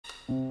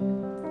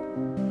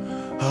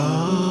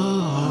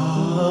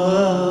Oh,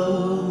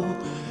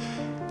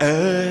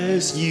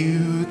 as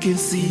you can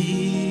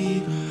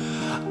see,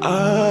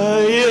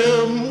 I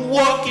am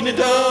walking it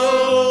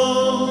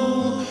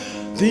down,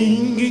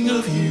 thinking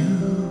of you,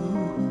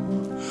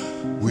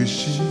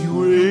 wishing you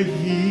were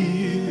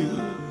here,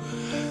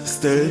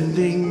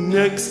 standing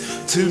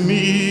next to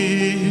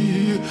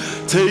me,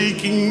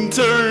 taking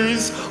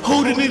turns,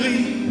 holding the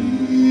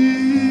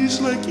leash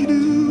like you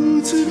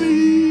do to me,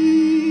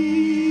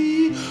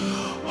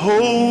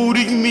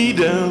 holding me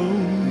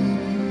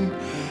down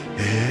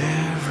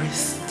every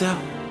step,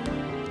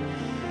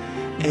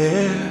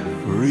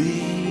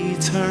 every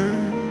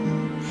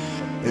turn,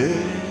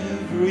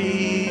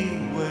 every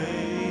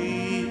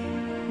way.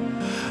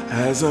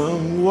 As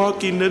I'm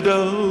walking the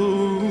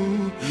door,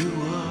 you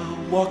are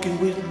walking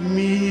with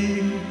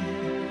me.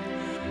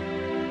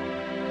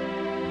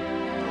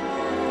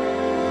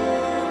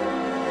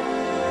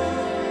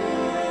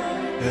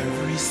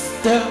 Every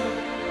step,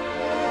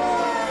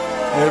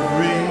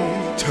 every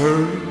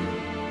turn,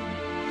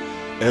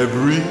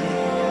 every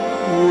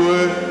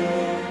way,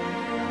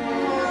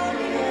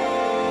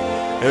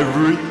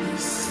 every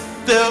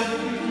step,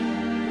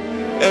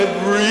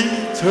 every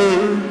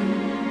turn,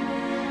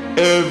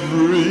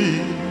 every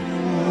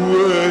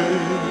way.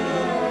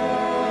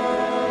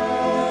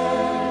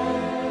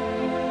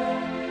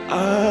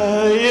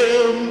 I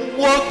am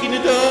walking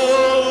it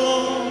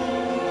down,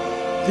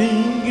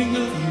 thinking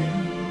of you,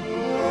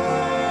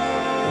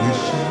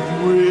 wishing you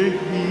were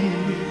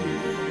here,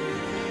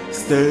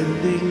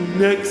 standing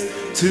next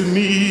to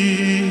me,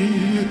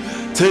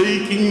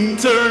 taking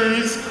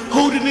turns,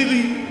 holding the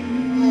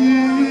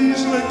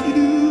leash like you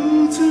do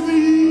to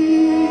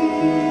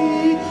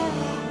me,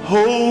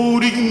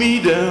 holding me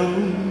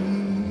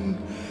down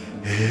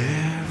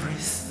every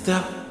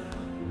step,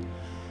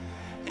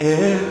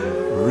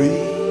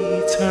 every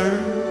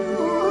turn,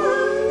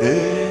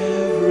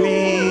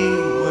 every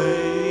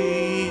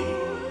way.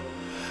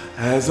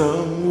 As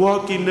I'm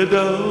walking the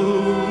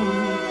door,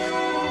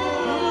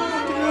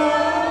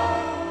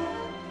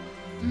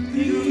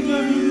 thinking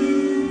of you,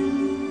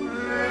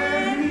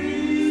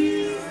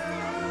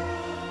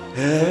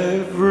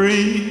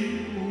 every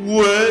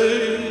way.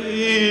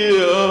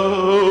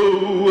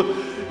 Oh,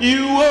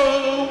 you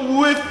are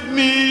with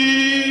me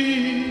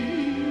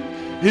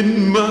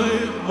in my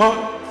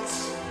heart,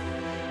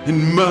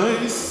 in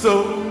my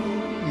soul,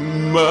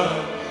 my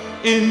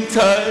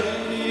entire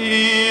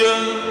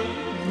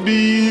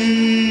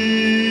being.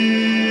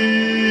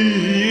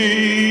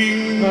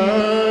 I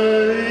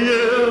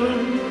am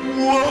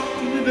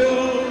walking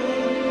down,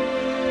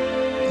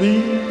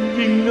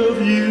 thinking of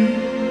you,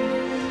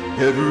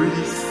 every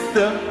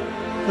step,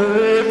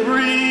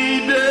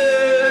 every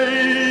day.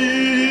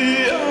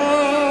 I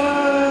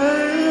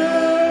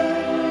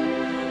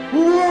am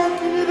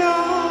walking it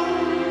out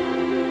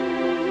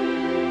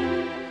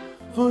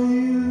for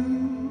you.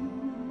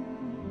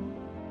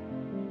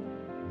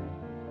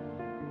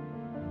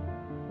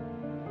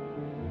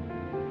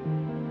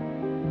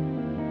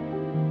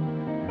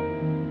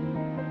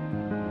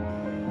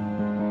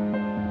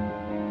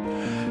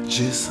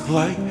 Just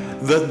like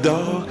the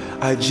dog,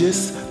 I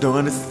just don't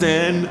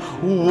understand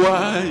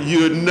why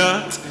you're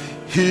not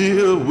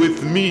here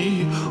with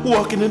me,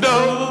 walking the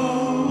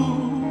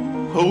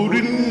dog,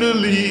 holding the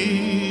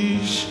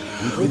leash,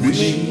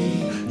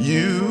 wishing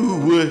you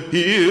were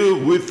here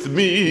with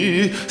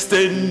me,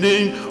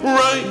 standing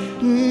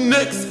right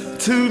next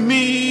to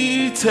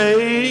me,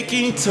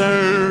 taking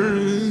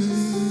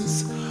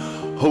turns,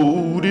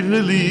 holding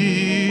the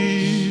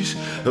leash,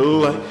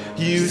 like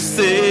you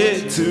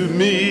said to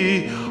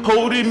me,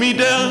 holding me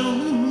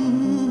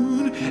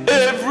down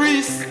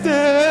every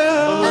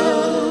step,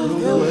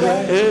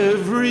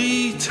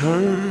 every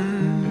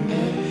turn,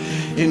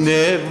 in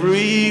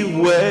every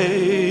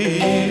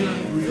way.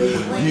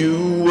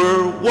 You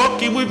were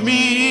walking with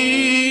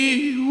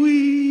me.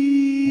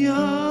 We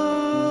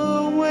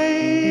are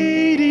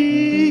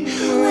waiting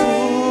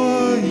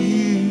for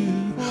you,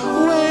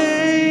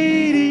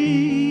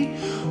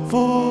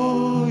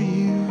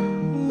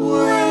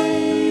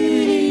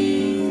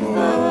 waiting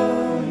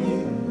for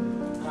you.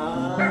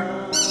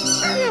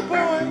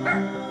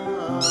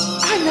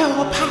 Hello,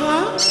 Apollo.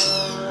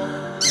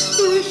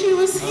 You wish he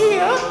was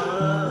here.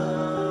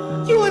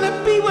 You want to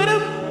be with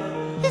him?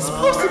 He's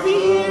supposed to be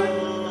here.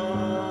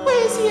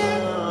 Where is he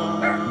at?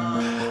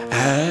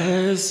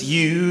 As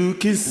you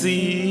can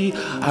see,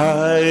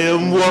 I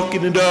am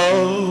walking the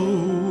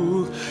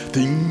dog,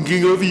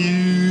 thinking of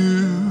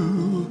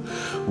you,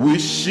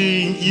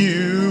 wishing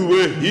you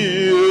were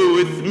here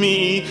with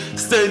me,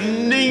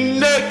 standing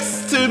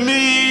next to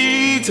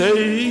me,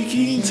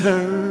 taking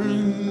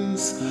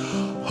turns,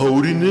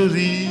 holding the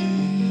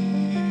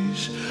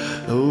leash,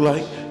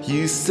 like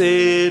you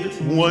said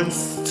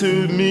once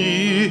to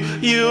me.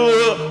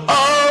 You'll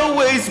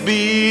always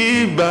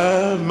be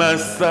by my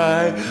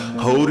side,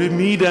 holding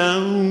me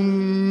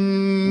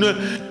down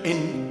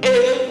in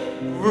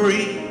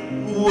every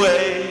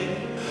way.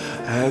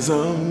 As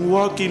I'm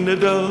walking the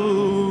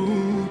door,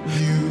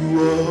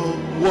 you are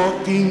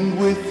walking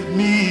with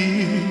me.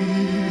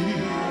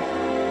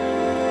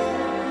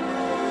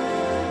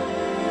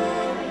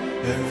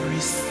 Every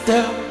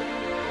step,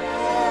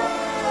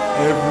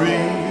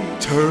 every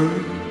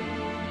turn,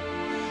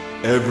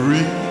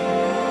 every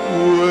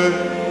way,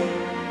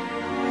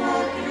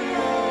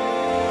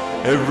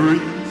 every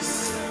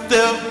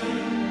step,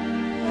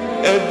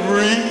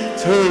 every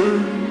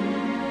turn,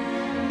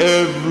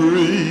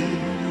 every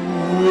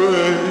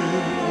way.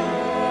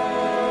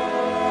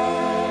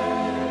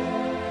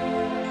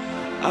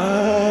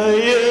 I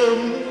am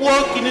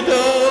walking it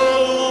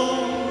all,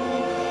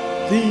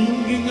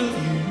 thinking of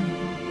you,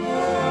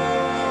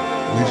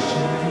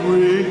 wishing you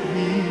were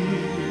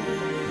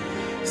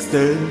here,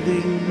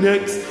 standing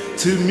next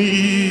to me,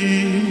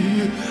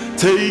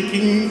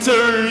 taking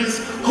turns,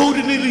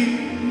 holding the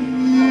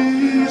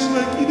leash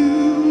like you do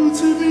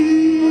to me,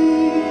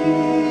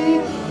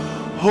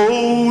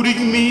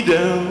 holding me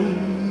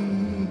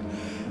down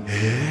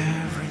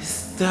every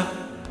step,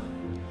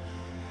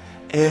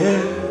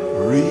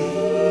 every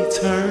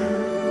turn,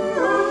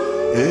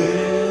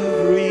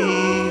 every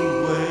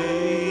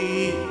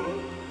way,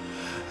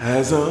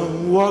 as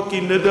I'm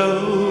walking the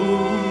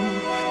door,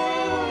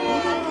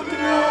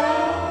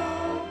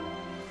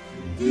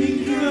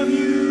 thinking of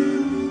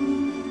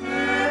you,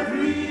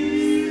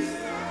 every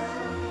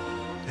step,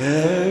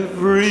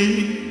 every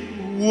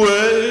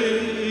way.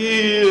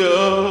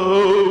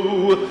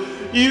 Oh,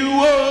 you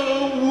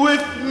are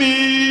with me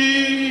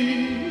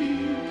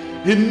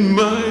in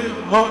my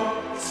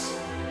heart,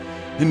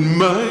 in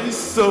my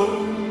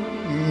soul,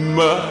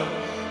 my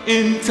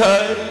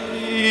entire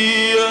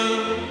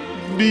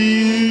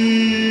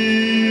being.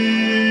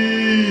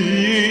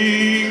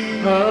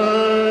 I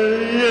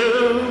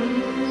am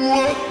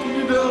walking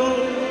it on,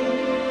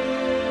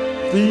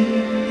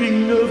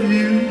 thinking of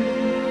you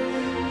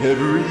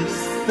every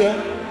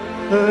step,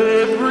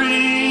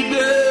 every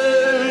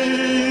day.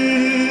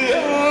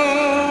 I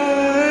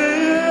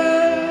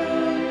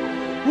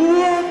am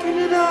walking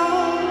it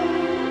on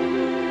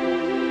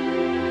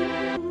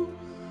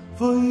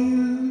for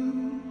you.